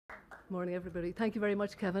Morning, everybody. Thank you very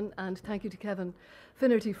much, Kevin, and thank you to Kevin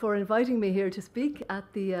Finnerty for inviting me here to speak at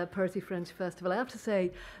the Percy French Festival. I have to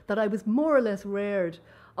say that I was more or less reared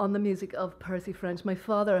on the music of Percy French. My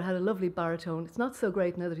father had a lovely baritone. It's not so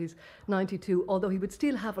great now that he's 92, although he would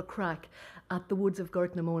still have a crack at the Woods of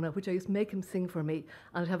Gortnamona, which I used to make him sing for me,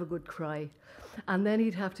 and I'd have a good cry. And then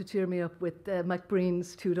he'd have to cheer me up with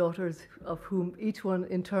MacBreen's two daughters, of whom each one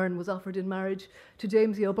in turn was offered in marriage to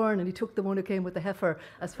James O'Byrne, and he took the one who came with the heifer,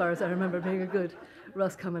 as far as I remember, being a good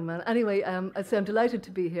Roscommon man. Anyway, I'd say I'm delighted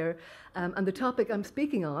to be here, and the topic I'm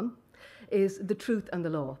speaking on is the truth and the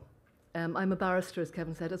law. I'm a barrister, as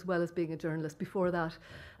Kevin said, as well as being a journalist. Before that,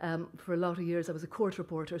 for a lot of years, I was a court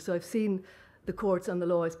reporter, so I've seen the courts and the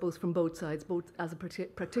law, I suppose, from both sides, both as a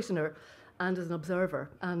practitioner and as an observer,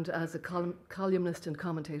 and as a columnist and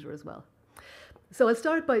commentator as well. So I'll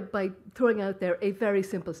start by throwing out there a very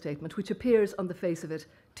simple statement, which appears on the face of it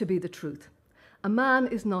to be the truth. A man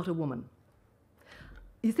is not a woman.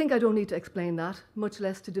 You think I don't need to explain that, much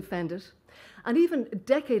less to defend it. And even a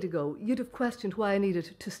decade ago, you'd have questioned why I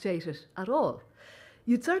needed to state it at all.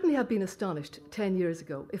 You'd certainly have been astonished 10 years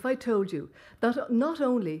ago if I told you that not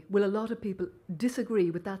only will a lot of people disagree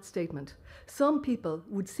with that statement, some people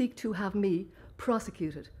would seek to have me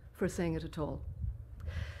prosecuted for saying it at all.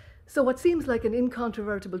 So what seems like an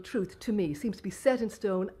incontrovertible truth to me seems to be set in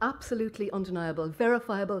stone, absolutely undeniable,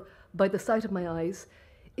 verifiable by the sight of my eyes,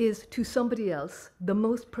 is to somebody else the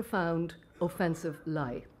most profound, offensive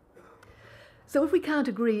lie. So if we can't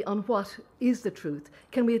agree on what is the truth,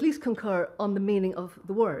 can we at least concur on the meaning of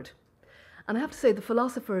the word? And I have to say the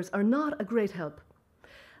philosophers are not a great help.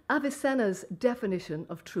 Avicenna's definition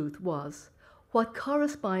of truth was what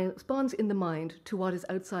corresponds in the mind to what is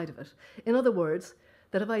outside of it. In other words,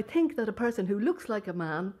 that if I think that a person who looks like a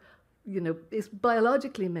man, is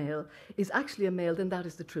biologically male, is actually a male, then that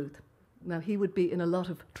is the truth. Now, he would be in a lot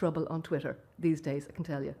of trouble on Twitter these days, I can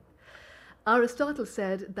tell you. Aristotle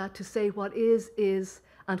said that to say what is,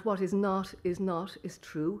 and what is not, is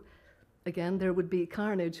true. Again, there would be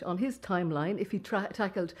carnage on his timeline if he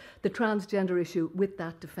tackled the transgender issue with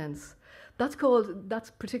that defense.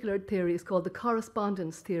 That particular theory is called the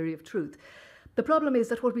correspondence theory of truth. The problem is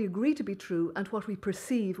that what we agree to be true and what we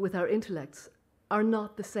perceive with our intellects are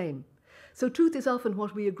not the same. So truth is often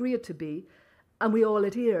what we agree it to be, and we all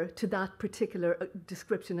adhere to that particular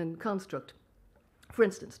description and construct. For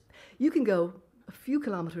instance, you can go a few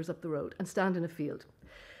kilometres up the road and stand in a field.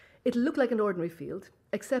 It'll look like an ordinary field,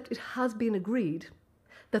 except it has been agreed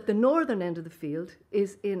that the northern end of the field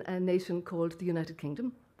is in a nation called the United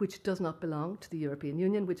Kingdom, which does not belong to the European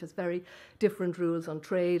Union, which has very different rules on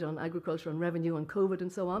trade, on agriculture, on revenue, on COVID,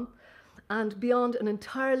 and so on. And beyond an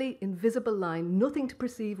entirely invisible line, nothing to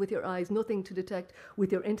perceive with your eyes, nothing to detect with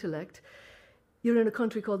your intellect, you're in a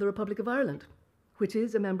country called the Republic of Ireland, which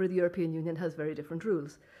is a member of the European Union, has very different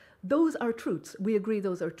rules. Those are truths. We agree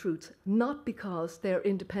those are truths, not because they're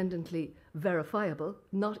independently verifiable,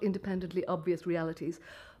 not independently obvious realities,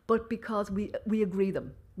 but because we agree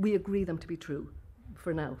them. We agree them to be true,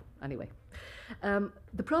 for now, anyway.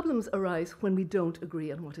 The problems arise when we don't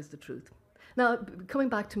agree on what is the truth. Now, coming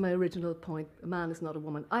back to my original point, a man is not a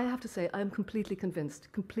woman, I have to say I'm completely convinced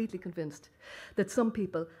that some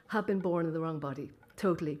people have been born in the wrong body,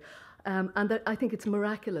 totally. And that I think it's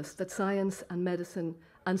miraculous that science and medicine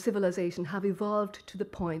and civilization have evolved to the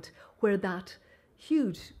point where that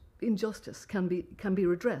huge injustice can be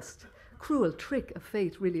redressed. Cruel trick of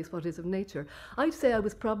fate really is what is of nature. I'd say I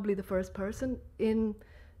was probably the first person in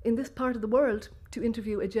this part of the world to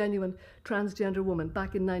interview a genuine transgender woman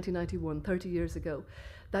back in 1991, 30 years ago.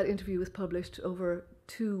 That interview was published over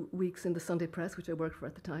 2 weeks in the Sunday Press, which I worked for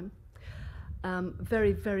at the time.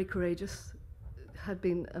 Very, very courageous. Had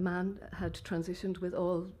been a man, had transitioned with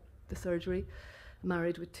all the surgery,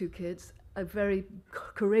 married with 2 kids. I very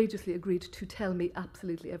courageously agreed to tell me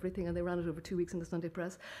absolutely everything, and they ran it over 2 weeks in the Sunday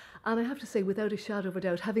Press. And I have to say, without a shadow of a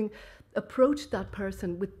doubt, having approached that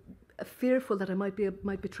person with fearful that I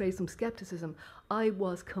might betray some skepticism, I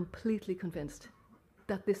was completely convinced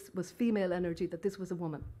that this was female energy, that this was a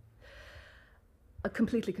woman.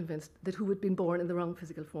 Completely convinced that who had been born in the wrong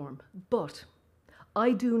physical form. But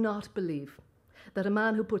I do not believe that a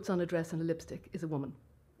man who puts on a dress and a lipstick is a woman.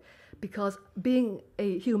 Because being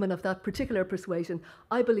a human of that particular persuasion,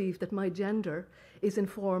 I believe that my gender is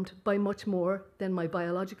informed by much more than my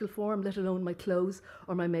biological form, let alone my clothes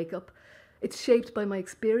or my makeup. It's shaped by my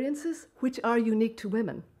experiences, which are unique to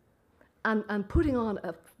women. And putting on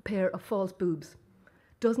a pair of false boobs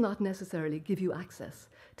does not necessarily give you access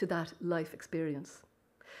to that life experience.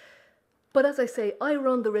 But as I say, I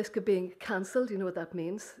run the risk of being cancelled. You know what that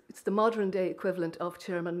means? It's the modern day equivalent of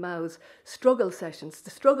Chairman Mao's struggle sessions. The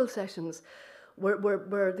struggle sessions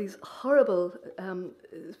were these horrible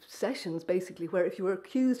sessions, basically, where if you were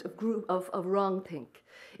accused of wrongthink,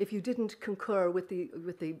 if you didn't concur with the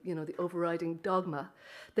overriding dogma,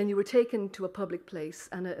 then you were taken to a public place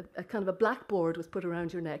and a kind of a blackboard was put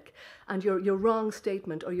around your neck, and your wrong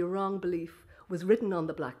statement or your wrong belief was written on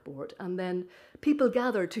the blackboard, and then people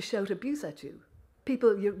gathered to shout abuse at you.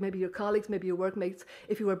 People, maybe your colleagues, maybe your workmates.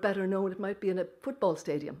 If you were better known, it might be in a football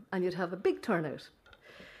stadium, and you'd have a big turnout.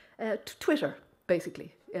 Twitter,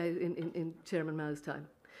 basically, in Chairman Mao's time.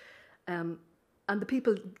 And the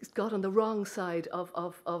people got on the wrong side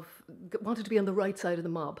wanted to be on the right side of the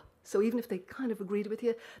mob. So even if they kind of agreed with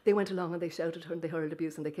you, they went along and they shouted and they hurled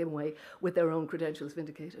abuse and they came away with their own credentials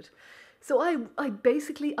vindicated. So I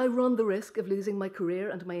basically run the risk of losing my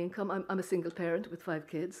career and my income. I'm a single parent with 5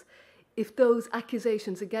 kids. If those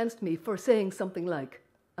accusations against me for saying something like,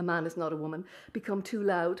 a man is not a woman, become too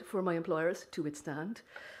loud for my employers to withstand,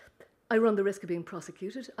 I run the risk of being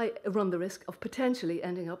prosecuted. I run the risk of potentially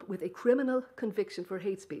ending up with a criminal conviction for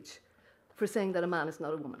hate speech for saying that a man is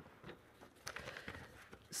not a woman.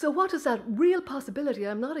 So what is that real possibility?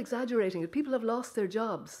 I'm not exaggerating it. People have lost their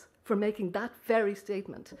jobs for making that very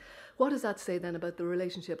statement. What does that say then about the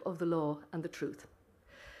relationship of the law and the truth?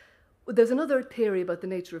 Well, there's another theory about the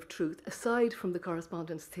nature of truth, aside from the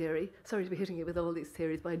correspondence theory. Sorry to be hitting you with all these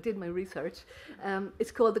theories, but I did my research.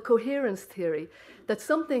 It's called the coherence theory, that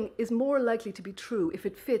something is more likely to be true if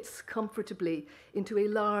it fits comfortably into a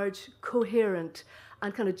large, coherent,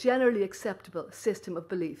 and kind of generally acceptable system of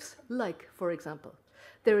beliefs. Like, for example,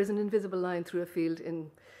 there is an invisible line through a field in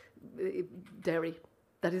Derry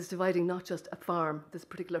that is dividing not just a farm, this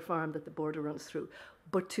particular farm that the border runs through,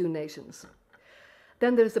 but 2 nations.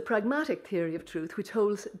 Then there's the pragmatic theory of truth, which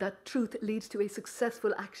holds that truth leads to a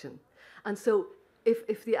successful action. And so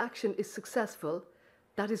if the action is successful,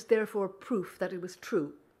 that is therefore proof that it was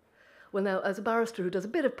true. Well, now, as a barrister who does a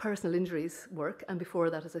bit of personal injuries work, and before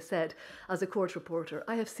that, as I said, as a court reporter,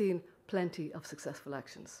 I have seen plenty of successful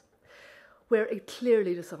actions where a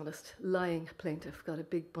clearly dishonest, lying plaintiff got a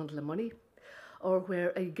big bundle of money, or where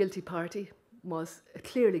a clearly guilty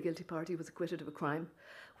party was acquitted of a crime,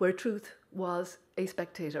 where truth was a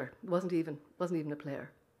spectator, wasn't even a player.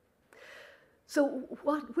 So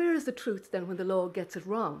where is the truth then when the law gets it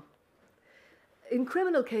wrong? In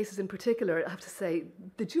criminal cases in particular, I have to say,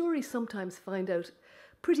 the jury sometimes find out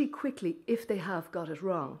pretty quickly if they have got it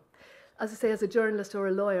wrong. As I say, as a journalist or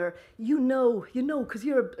a lawyer, you know, because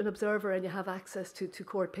you're an observer and you have access to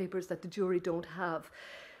court papers that the jury don't have.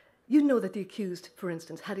 You know that the accused, for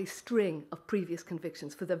instance, had a string of previous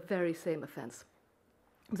convictions for the very same offence.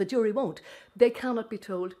 The jury won't. They cannot be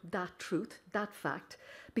told that truth, that fact,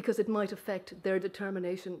 because it might affect their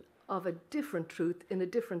determination of a different truth in a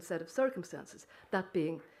different set of circumstances, that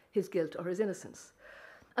being his guilt or his innocence.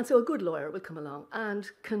 And so a good lawyer will come along and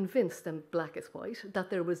convince them, black as white, that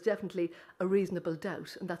there was definitely a reasonable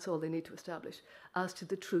doubt, and that's all they need to establish, as to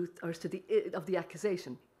the truth or as to the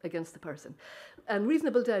accusation against the person. And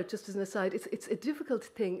reasonable doubt, just as an aside, it's a difficult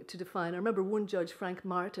thing to define. I remember one judge, Frank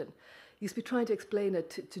Martin, used to be trying to explain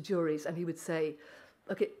it to juries, and he would say,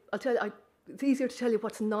 okay, it's easier to tell you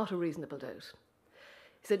what's not a reasonable doubt.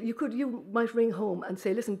 He said, you might ring home and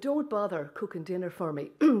say, listen, don't bother cooking dinner for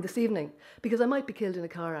me this evening, because I might be killed in a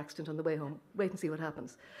car accident on the way home. Wait and see what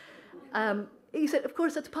happens. He said, of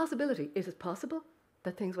course, that's a possibility. Is it possible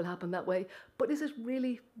that things will happen that way? But is it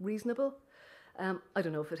really reasonable? I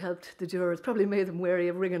don't know if it helped the jurors. Probably made them wary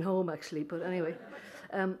of ringing home, actually. But anyway.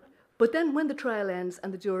 But then when the trial ends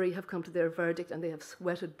and the jury have come to their verdict and they have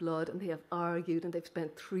sweated blood and they have argued and they've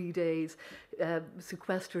spent 3 days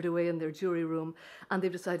sequestered away in their jury room, and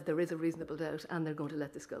they've decided there is a reasonable doubt and they're going to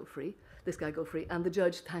let this guy go free, and the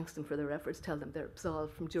judge thanks them for their efforts, tell them they're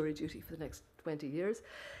absolved from jury duty for the next 20 years.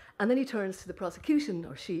 And then he turns to the prosecution,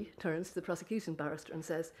 or she turns to the prosecution barrister and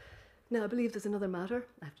says, now I believe there's another matter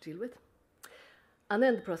I have to deal with. And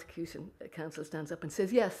then the prosecution counsel stands up and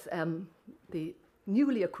says, yes, the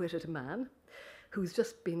newly acquitted man who's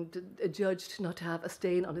just been adjudged not to have a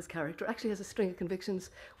stain on his character actually has a string of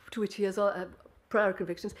convictions to which he has prior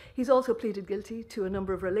convictions. He's also pleaded guilty to a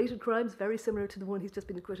number of related crimes very similar to the one he's just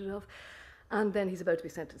been acquitted of, and then he's about to be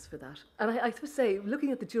sentenced for that. And I have to say,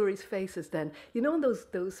 looking at the jury's faces then, you know in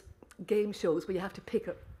those game shows where you have to pick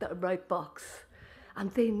the right box,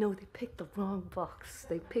 and they know they picked the wrong box.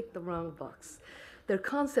 They picked the wrong box. Their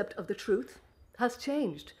concept of the truth has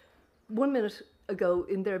changed. 1 minute ago,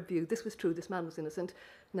 in their view, this was true, this man was innocent.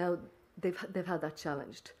 Now they've had that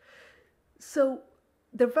challenged. So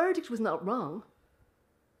their verdict was not wrong.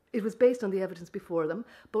 It was based on the evidence before them,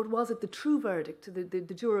 but was it the true verdict?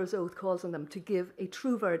 The juror's oath calls on them to give a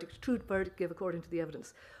true verdict give according to the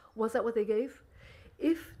evidence. Was that what they gave?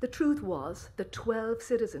 If the truth was that 12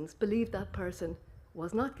 citizens believed that person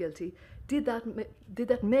was not guilty, did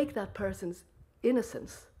that make that person's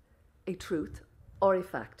innocence a truth or a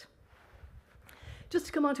fact? Just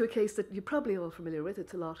to come on to a case that you're probably all familiar with,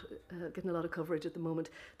 it's getting a lot of coverage at the moment,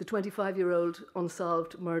 the 25-year-old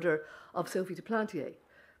unsolved murder of Sophie Duplantier.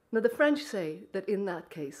 Now, the French say that in that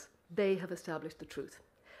case, they have established the truth,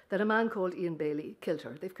 that a man called Ian Bailey killed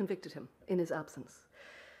her. They've convicted him in his absence.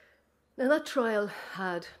 Now, that trial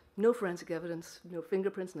had no forensic evidence, no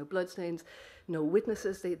fingerprints, no bloodstains, no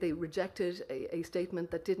witnesses. They rejected a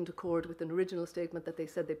statement that didn't accord with an original statement that they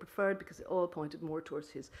said they preferred because it all pointed more towards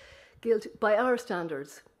his guilt. By our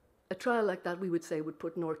standards, a trial like that, we would say, would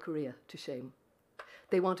put North Korea to shame.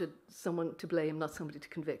 They wanted someone to blame, not somebody to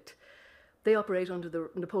convict. They operate under the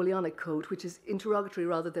Napoleonic Code, which is interrogatory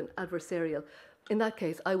rather than adversarial. In that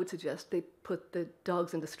case, I would suggest they put the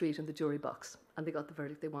dogs in the street in the jury box, and they got the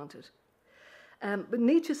verdict they wanted. But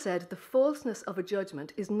Nietzsche said the falseness of a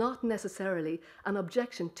judgment is not necessarily an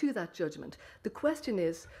objection to that judgment. The question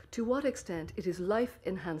is to what extent it is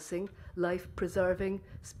life-enhancing, life-preserving,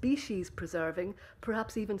 species-preserving,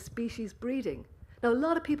 perhaps even species-breeding. Now, a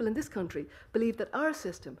lot of people in this country believe that our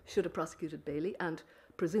system should have prosecuted Bailey and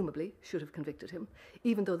presumably should have convicted him,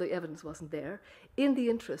 even though the evidence wasn't there, in the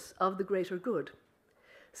interests of the greater good.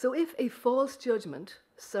 So if a false judgment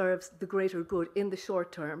serves the greater good in the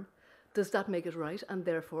short term, does that make it right, and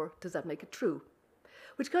therefore does that make it true?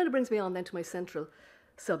 Which kind of brings me on then to my central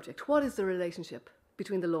subject. What is the relationship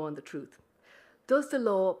between the law and the truth? Does the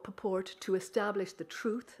law purport to establish the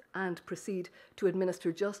truth and proceed to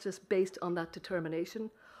administer justice based on that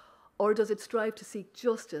determination? Or does it strive to seek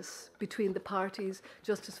justice between the parties,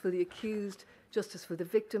 justice for the accused, justice for the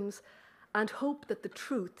victims, and hope that the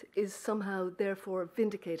truth is somehow therefore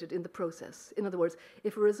vindicated in the process? In other words,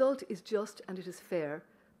 if a result is just and it is fair,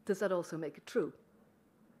 does that also make it true?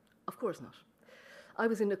 Of course not. I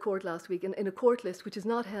was in a court last week, in a court list which is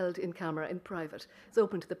not held in camera, in private, it's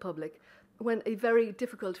open to the public, when a very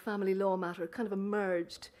difficult family law matter kind of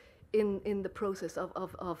emerged in the process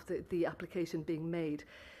of the application being made.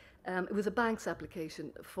 It was a bank's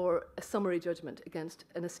application for a summary judgment against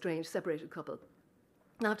an estranged, separated couple.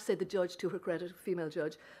 And I have to say the judge, to her credit, a female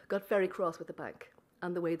judge, got very cross with the bank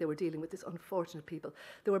and the way they were dealing with this unfortunate people.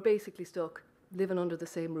 They were basically stuck living under the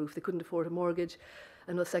same roof. They couldn't afford a mortgage,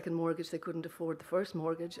 and a second mortgage, they couldn't afford the first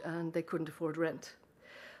mortgage, and they couldn't afford rent.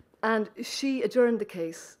 And she adjourned the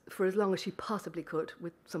case for as long as she possibly could,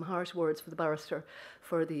 with some harsh words for the barrister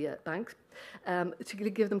for the bank, to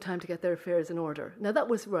give them time to get their affairs in order. Now, that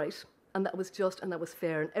was right, and that was just, and that was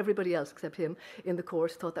fair, and everybody else except him in the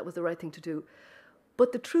court thought that was the right thing to do.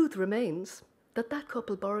 But the truth remains that that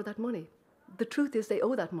couple borrowed that money. The truth is they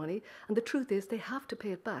owe that money, and the truth is they have to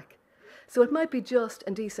pay it back. So it might be just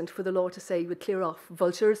and decent for the law to say you would clear off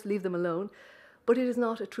vultures, leave them alone, but it is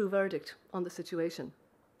not a true verdict on the situation.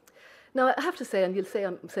 Now, I have to say, and you'll say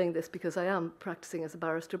I'm saying this because I am practicing as a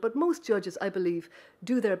barrister, but most judges, I believe,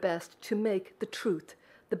 do their best to make the truth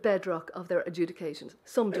the bedrock of their adjudications.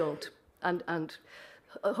 Some don't, and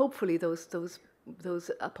hopefully those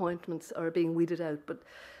appointments are being weeded out, but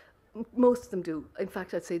most of them do. In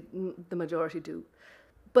fact, I'd say the majority do.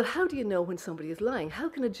 But how do you know when somebody is lying? How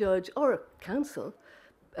can a judge or a counsel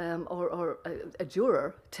or a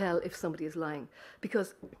juror tell if somebody is lying?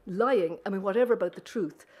 Because lying, I mean, whatever about the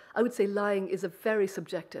truth, I would say lying is a very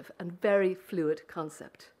subjective and very fluid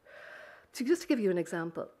concept. So just to give you an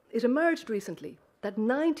example, it emerged recently that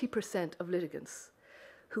 90% of litigants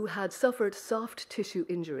who had suffered soft tissue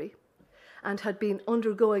injury and had been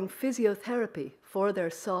undergoing physiotherapy for their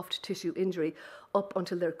soft tissue injury up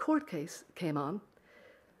until their court case came on,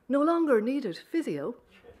 no longer needed physio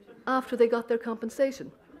after they got their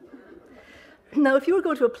compensation. Now, if you were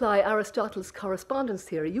going to apply Aristotle's correspondence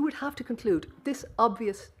theory, you would have to conclude this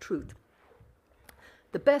obvious truth.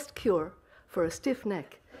 The best cure for a stiff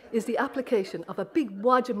neck is the application of a big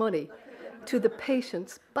wad of money to the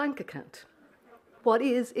patient's bank account. What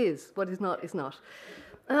is, what is not, is not.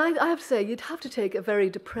 And I have to say, you'd have to take a very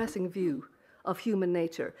depressing view of human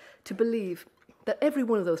nature to believe that every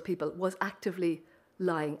one of those people was actively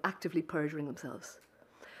lying, actively perjuring themselves.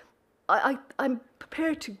 I'm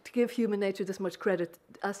prepared to give human nature this much credit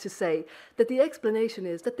as to say that the explanation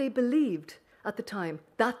is that they believed at the time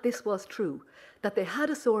that this was true, that they had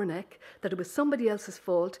a sore neck, that it was somebody else's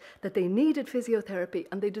fault, that they needed physiotherapy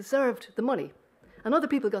and they deserved the money. And other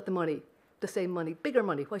people got the money, the same money, bigger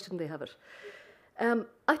money. Why shouldn't they have it?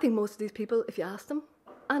 I think most of these people, if you ask them,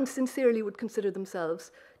 and sincerely would consider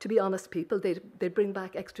themselves to be honest people. They'd bring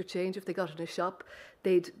back extra change if they got in a shop.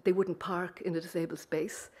 They wouldn't park in a disabled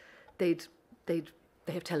space. They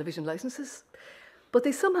have television licenses. But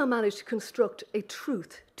they somehow managed to construct a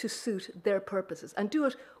truth to suit their purposes and do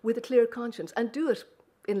it with a clear conscience and do it,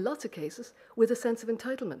 in lots of cases, with a sense of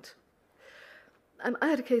entitlement. I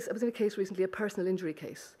was in a case recently, a personal injury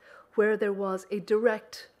case, where there was a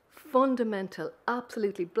direct, fundamental,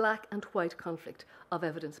 absolutely black and white conflict of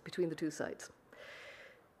evidence between the two sides.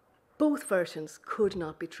 Both versions could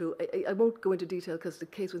not be true. I won't go into detail because the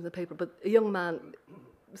case was in the paper, but a young man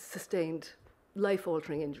sustained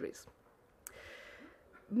life-altering injuries.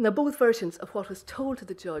 Now, both versions of what was told to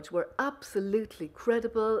the judge were absolutely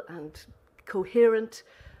credible and coherent,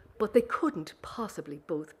 but they couldn't possibly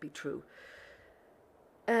both be true.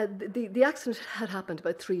 The accident had happened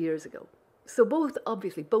about 3 years ago. So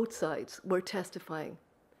both sides were testifying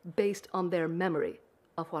based on their memory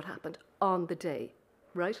of what happened on the day,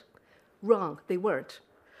 right? Wrong, they weren't.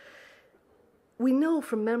 We know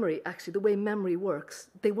from memory, actually, the way memory works,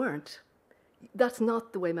 they weren't. That's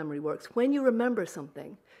not the way memory works. When you remember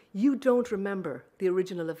something, you don't remember the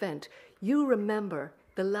original event. You remember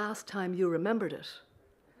the last time you remembered it.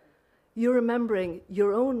 You're remembering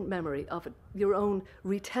your own memory of it, your own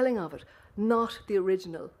retelling of it, not the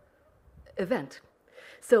original event.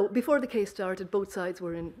 So before the case started, both sides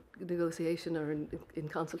were in negotiation or in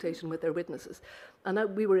consultation with their witnesses. And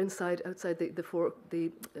we were outside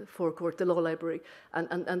the forecourt, the law library,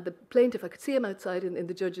 and the plaintiff, I could see him outside in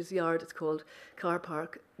the judge's yard, it's called, car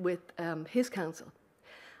park, with his counsel.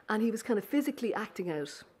 And he was kind of physically acting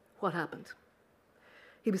out what happened.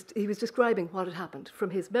 He was describing what had happened from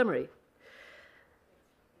his memory.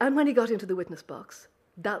 And when he got into the witness box,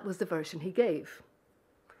 that was the version he gave.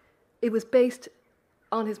 It was based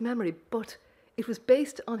on his memory, but it was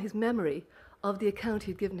based on his memory of the account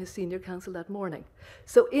he'd given his senior counsel that morning.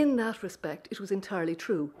 So in that respect, it was entirely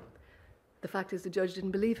true. The fact is the judge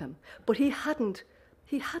didn't believe him. But he hadn't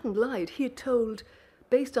lied. He had told,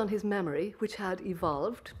 based on his memory, which had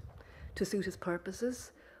evolved to suit his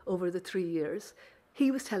purposes over the 3 years, he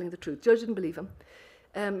was telling the truth. Judge didn't believe him.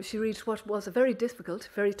 She reached what was a very difficult,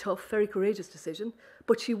 very tough, very courageous decision,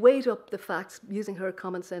 but she weighed up the facts using her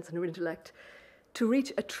common sense and her intellect to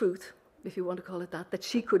reach a truth, if you want to call it that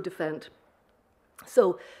she could defend.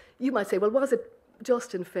 So you might say, well, was it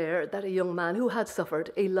just and fair that a young man who had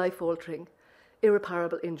suffered a life-altering,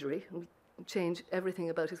 irreparable injury, and change everything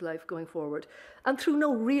about his life going forward, and through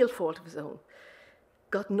no real fault of his own,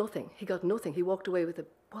 got nothing? He got nothing. He walked away with a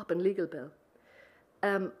whopping legal bill.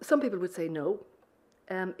 Some people would say no.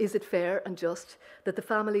 Is it fair and just that the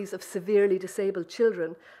families of severely disabled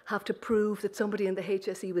children have to prove that somebody in the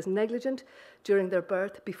HSE was negligent during their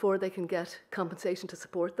birth before they can get compensation to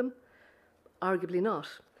support them? Arguably not.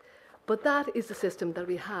 But that is the system that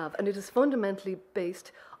we have, and it is fundamentally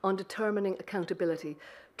based on determining accountability,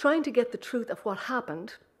 trying to get the truth of what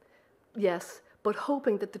happened, yes, but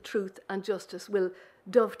hoping that the truth and justice will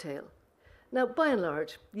dovetail. Now, by and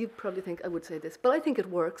large, you probably think I would say this, but I think it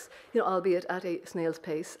works, albeit at a snail's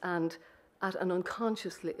pace and at an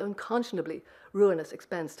unconscionably ruinous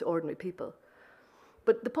expense to ordinary people.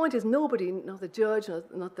 But the point is, nobody, not the judge,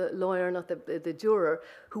 not the lawyer, not the juror,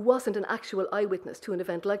 who wasn't an actual eyewitness to an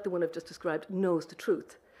event like the one I've just described, knows the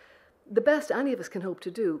truth. The best any of us can hope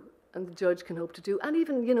to do, and the judge can hope to do, and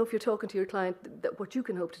even, if you're talking to your client, what you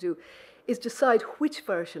can hope to do, is decide which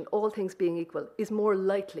version, all things being equal, is more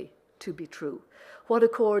likely to be true. What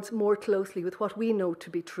accords more closely with what we know to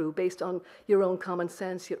be true based on your own common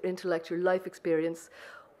sense, your intellect, your life experience,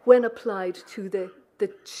 when applied to the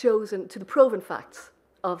proven facts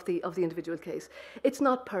of the individual case. It's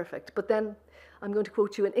not perfect, but then I'm going to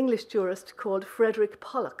quote you an English jurist called Frederick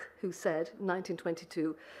Pollock, who said in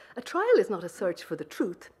 1922, "A trial is not a search for the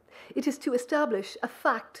truth. It is to establish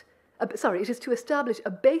it is to establish a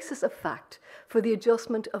basis of fact for the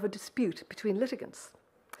adjustment of a dispute between litigants."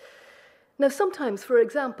 Now, sometimes, for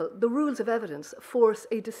example, the rules of evidence force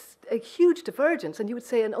a huge divergence, and you would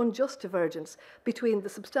say an unjust divergence, between the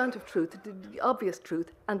substantive truth, the obvious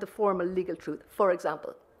truth, and the formal legal truth. For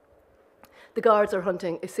example, the guards are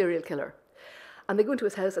hunting a serial killer, and they go into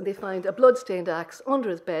his house and they find a blood-stained axe under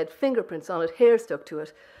his bed, fingerprints on it, hair stuck to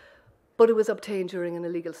it, but it was obtained during an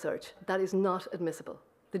illegal search. That is not admissible.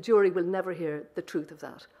 The jury will never hear the truth of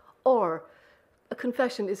that. Or a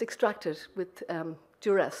confession is extracted with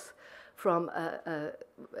duress from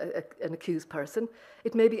an accused person.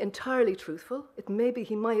 It may be entirely truthful. It may be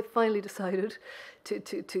he might have finally decided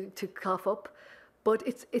to cough up, but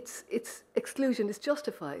its exclusion is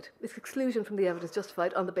justified. Its exclusion from the evidence is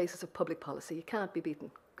justified on the basis of public policy. You can't be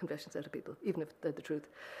beaten confessions out of people, even if they're the truth.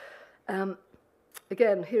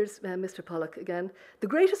 Again, here's Mr. Pollock again.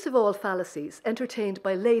 The greatest of all fallacies entertained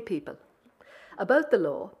by lay people about the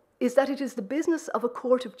law is that it is the business of a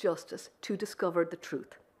court of justice to discover the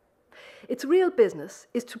truth. Its real business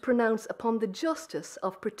is to pronounce upon the justice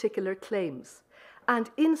of particular claims, and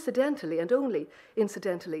incidentally, and only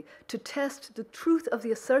incidentally, to test the truth of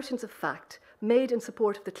the assertions of fact made in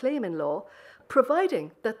support of the claim in law,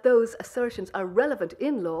 providing that those assertions are relevant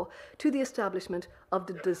in law to the establishment of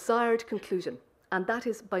the desired conclusion. And that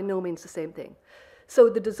is by no means the same thing. So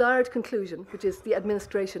the desired conclusion, which is the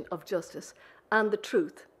administration of justice, and the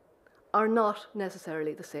truth are not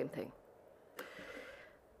necessarily the same thing.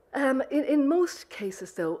 In most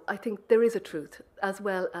cases, though, I think there is a truth as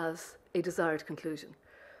well as a desired conclusion.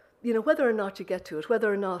 You know, whether or not you get to it,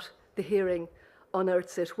 whether or not the hearing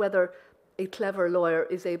unearths it, whether a clever lawyer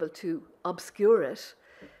is able to obscure it,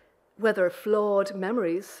 whether flawed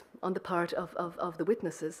memories on the part of the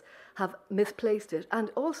witnesses have misplaced it, and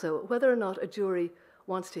also whether or not a jury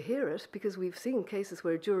wants to hear it, because we've seen cases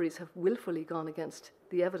where juries have willfully gone against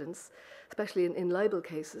the evidence, especially in libel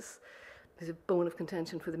cases. There's a bone of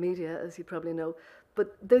contention for the media, as you probably know.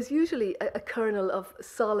 But there's usually a kernel of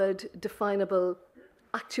solid, definable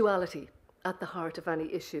actuality at the heart of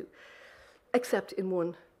any issue, except in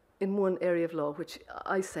one area of law, which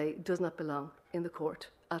I say does not belong in the court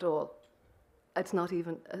at all. It's not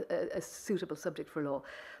even a suitable subject for law,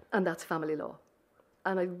 and that's family law.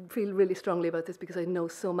 And I feel really strongly about this because I know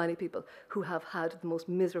so many people who have had the most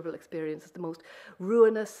miserable experiences, the most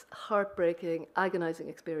ruinous, heartbreaking, agonizing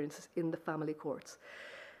experiences in the family courts.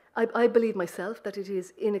 I believe myself that it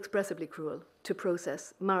is inexpressibly cruel to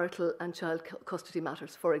process marital and child custody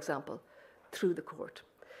matters, for example, through the court.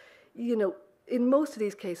 You know, in most of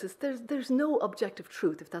these cases, there's no objective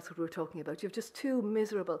truth, if that's what we're talking about. You have just two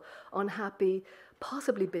miserable, unhappy,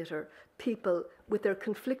 possibly bitter people with their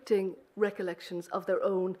conflicting recollections of their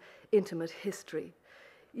own intimate history.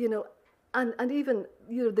 You know, and even,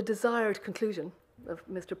 you know, the desired conclusion of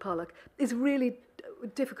Mr. Pollock is really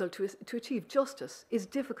difficult to achieve. Justice is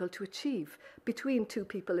difficult to achieve between two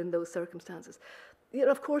people in those circumstances. You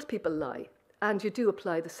know, of course people lie, and you do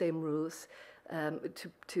apply the same rules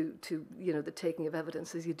to you know, the taking of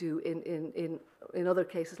evidence as you do in other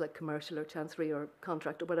cases like commercial or chancery or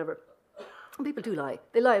contract or whatever. And people do lie.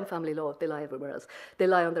 They lie in family law. They lie everywhere else. They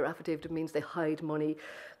lie on their affidavit. It means they hide money.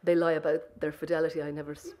 They lie about their fidelity. I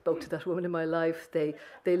never spoke to that woman in my life. They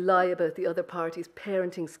lie about the other party's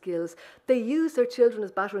parenting skills. They use their children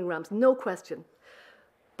as battering rams, no question.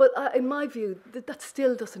 But in my view, that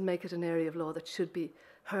still doesn't make it an area of law that should be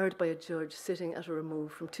heard by a judge sitting at a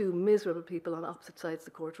remove from two miserable people on opposite sides of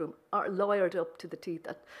the courtroom, are lawyered up to the teeth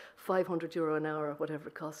at €500 an hour or whatever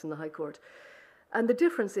it costs in the High Court. And the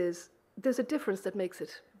difference is, there's a difference that makes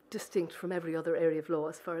it distinct from every other area of law,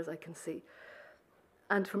 as far as I can see,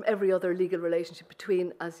 and from every other legal relationship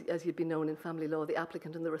between, as you'd be known in family law, the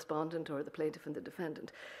applicant and the respondent, or the plaintiff and the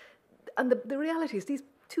defendant. And the reality is, these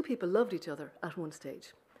two people loved each other at one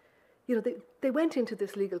stage. You know, they went into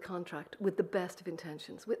this legal contract with the best of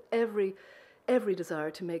intentions, with every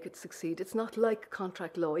desire to make it succeed. It's not like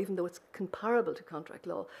contract law, even though it's comparable to contract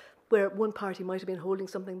law, where one party might have been holding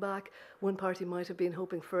something back, one party might have been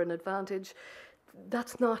hoping for an advantage.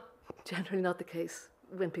 That's generally not the case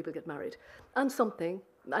when people get married. And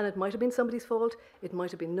it might have been somebody's fault, it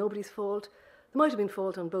might have been nobody's fault, there might have been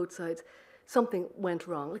fault on both sides. Something went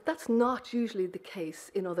wrong. Like, that's not usually the case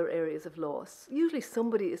in other areas of law. Usually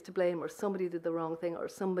somebody is to blame, or somebody did the wrong thing, or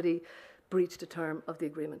somebody breached a term of the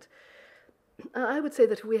agreement. I would say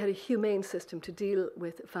that if we had a humane system to deal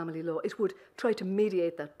with family law, it would try to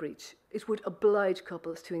mediate that breach. It would oblige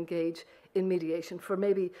couples to engage in mediation for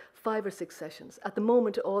maybe 5 or 6 sessions. At the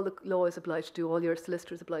moment, all the law is obliged to do, all your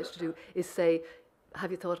solicitor is obliged to do, is say,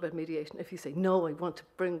 have you thought about mediation? If you say, no, I want to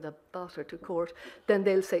bring the bother to court, then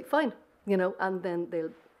they'll say, fine, you know, and then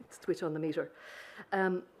they'll switch on the meter.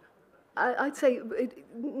 I'd say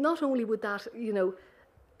not only would that, you know,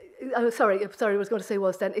 sorry, what I was going to say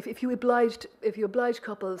was then, if you oblige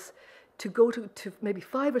couples to go to maybe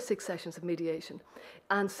 5 or 6 sessions of mediation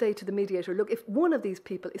and say to the mediator, look, if one of these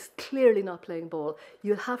people is clearly not playing ball,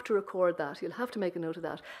 you'll have to record that, you'll have to make a note of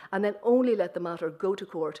that, and then only let the matter go to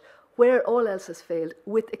court where all else has failed,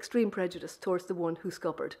 with extreme prejudice towards the one who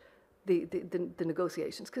scuppered the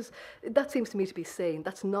negotiations, because that seems to me to be sane.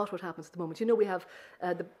 That's not what happens at the moment. You know, we have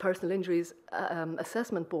the personal injuries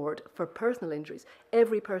assessment board for personal injuries.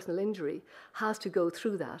 Every personal injury has to go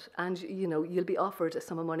through that, and you know, you'll be offered a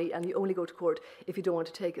sum of money and you only go to court if you don't want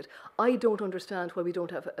to take it. I don't understand why we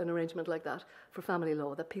don't have an arrangement like that for family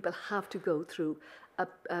law, that people have to go through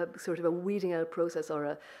a sort of a weeding out process,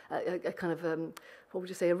 or a kind of, what would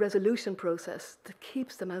you say, a resolution process that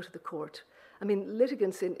keeps them out of the court. I mean,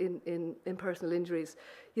 litigants in personal injuries,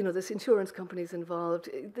 you know, there's insurance companies involved.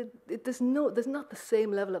 There's not the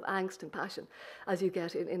same level of angst and passion as you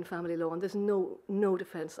get in family law, and there's no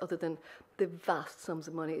defence other than the vast sums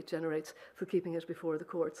of money it generates for keeping it before the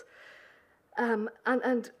courts. And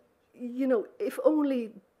you know, if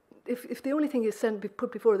the only thing is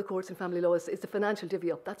put before the courts in family law is the financial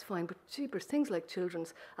divvy up, that's fine. But jeepers, things like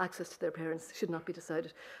children's access to their parents should not be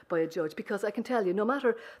decided by a judge. Because I can tell you, no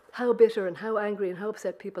matter how bitter and how angry and how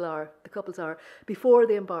upset the couples are, before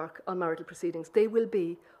they embark on marital proceedings, they will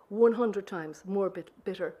be 100 times more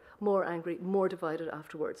bitter, more angry, more divided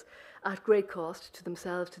afterwards, at great cost to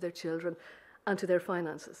themselves, to their children, and to their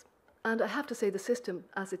finances. And I have to say, the system,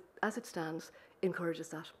 as it stands, encourages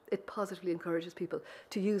that. It positively encourages people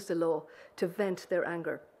to use the law to vent their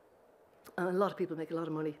anger. And a lot of people make a lot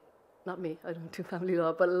of money. Not me, I don't do family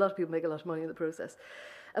law, but a lot of people make a lot of money in the process.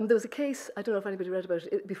 There was a case, I don't know if anybody read about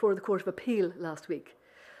it, before the Court of Appeal last week,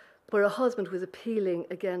 where a husband was appealing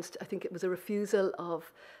against, I think it was a refusal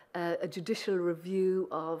of a judicial review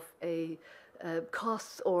of a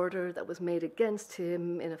costs order that was made against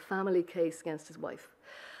him in a family case against his wife.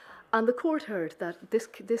 And the court heard that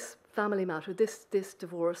this family matter, this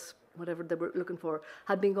divorce, whatever they were looking for,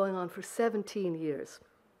 had been going on for 17 years.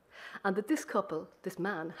 And that this couple, this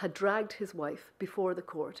man, had dragged his wife before the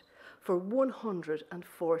court for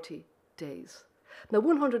 140 days. Now,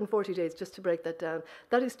 140 days, just to break that down,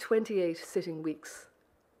 that is 28 sitting weeks.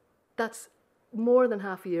 That's more than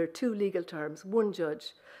half a year, 2 legal terms, 1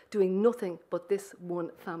 judge, doing nothing but this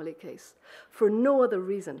one family case, for no other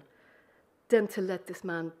reason than to let this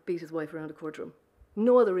man beat his wife around a courtroom.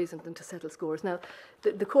 No other reason than to settle scores. Now,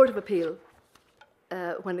 the Court of Appeal,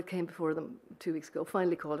 when it came before them 2 weeks ago,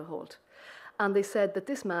 finally called a halt. And they said that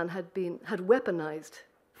this man had weaponised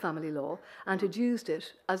family law and had used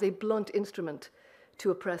it as a blunt instrument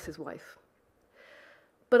to oppress his wife.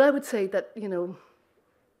 But I would say that, you know,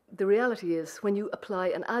 the reality is, when you apply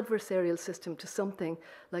an adversarial system to something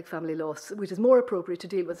like family law, which is more appropriate to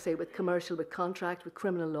deal with, say, with commercial, with contract, with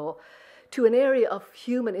criminal law, to an area of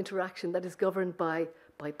human interaction that is governed by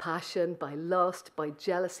passion, by lust, by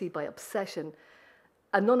jealousy, by obsession,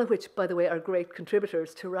 and none of which, by the way, are great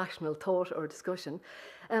contributors to rational thought or discussion,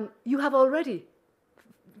 you have already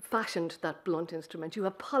fashioned that blunt instrument, you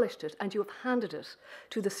have polished it, and you have handed it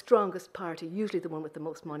to the strongest party, usually the one with the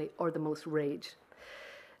most money or the most rage.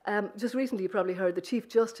 Just recently, you probably heard the Chief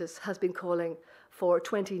Justice has been calling for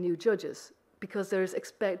 20 new judges, because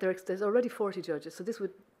there's already 40 judges, so this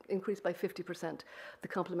would increase by 50% the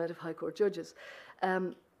complement of High Court judges,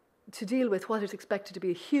 to deal with what is expected to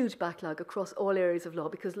be a huge backlog across all areas of law,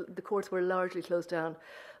 because the courts were largely closed down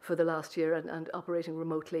for the last year and operating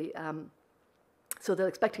remotely. So they're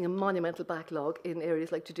expecting a monumental backlog in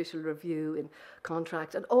areas like judicial review, in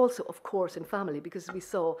contract, and also, of course, in family, because we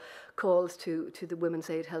saw calls to the Women's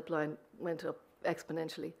Aid helpline went up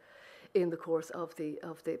exponentially in the course of the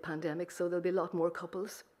pandemic. So there'll be a lot more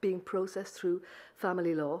couples being processed through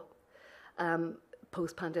family law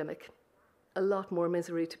post-pandemic. A lot more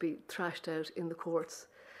misery to be thrashed out in the courts.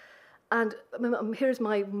 And here's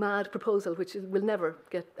my mad proposal, which will never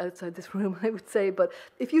get outside this room, I would say, but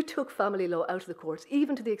if you took family law out of the courts,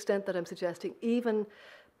 even to the extent that I'm suggesting, even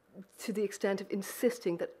to the extent of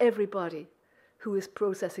insisting that everybody who is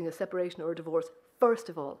processing a separation or a divorce, first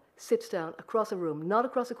of all, sits down across a room, not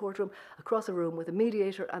across a courtroom, across a room with a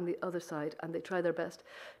mediator on the other side, and they try their best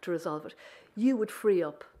to resolve it, you would free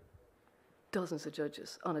up dozens of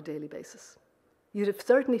judges on a daily basis. You'd have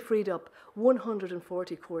certainly freed up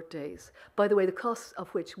 140 court days, by the way, the costs of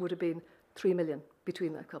which would have been 3 million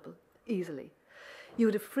between that couple, easily. You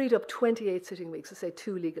would have freed up 28 sitting weeks, to say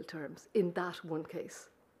 2 legal terms, in that one case.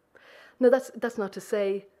 Now, that's not to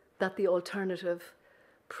say that the alternative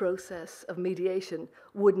process of mediation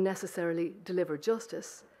would necessarily deliver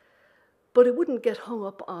justice, but it wouldn't get hung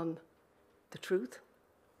up on the truth,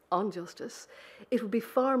 on justice. It would be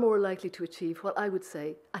far more likely to achieve what I would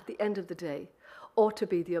say, at the end of the day, ought to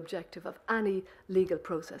be the objective of any legal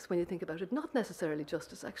process when you think about it. Not necessarily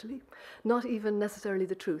justice, actually, not even necessarily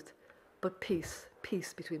the truth, but peace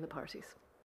between the parties.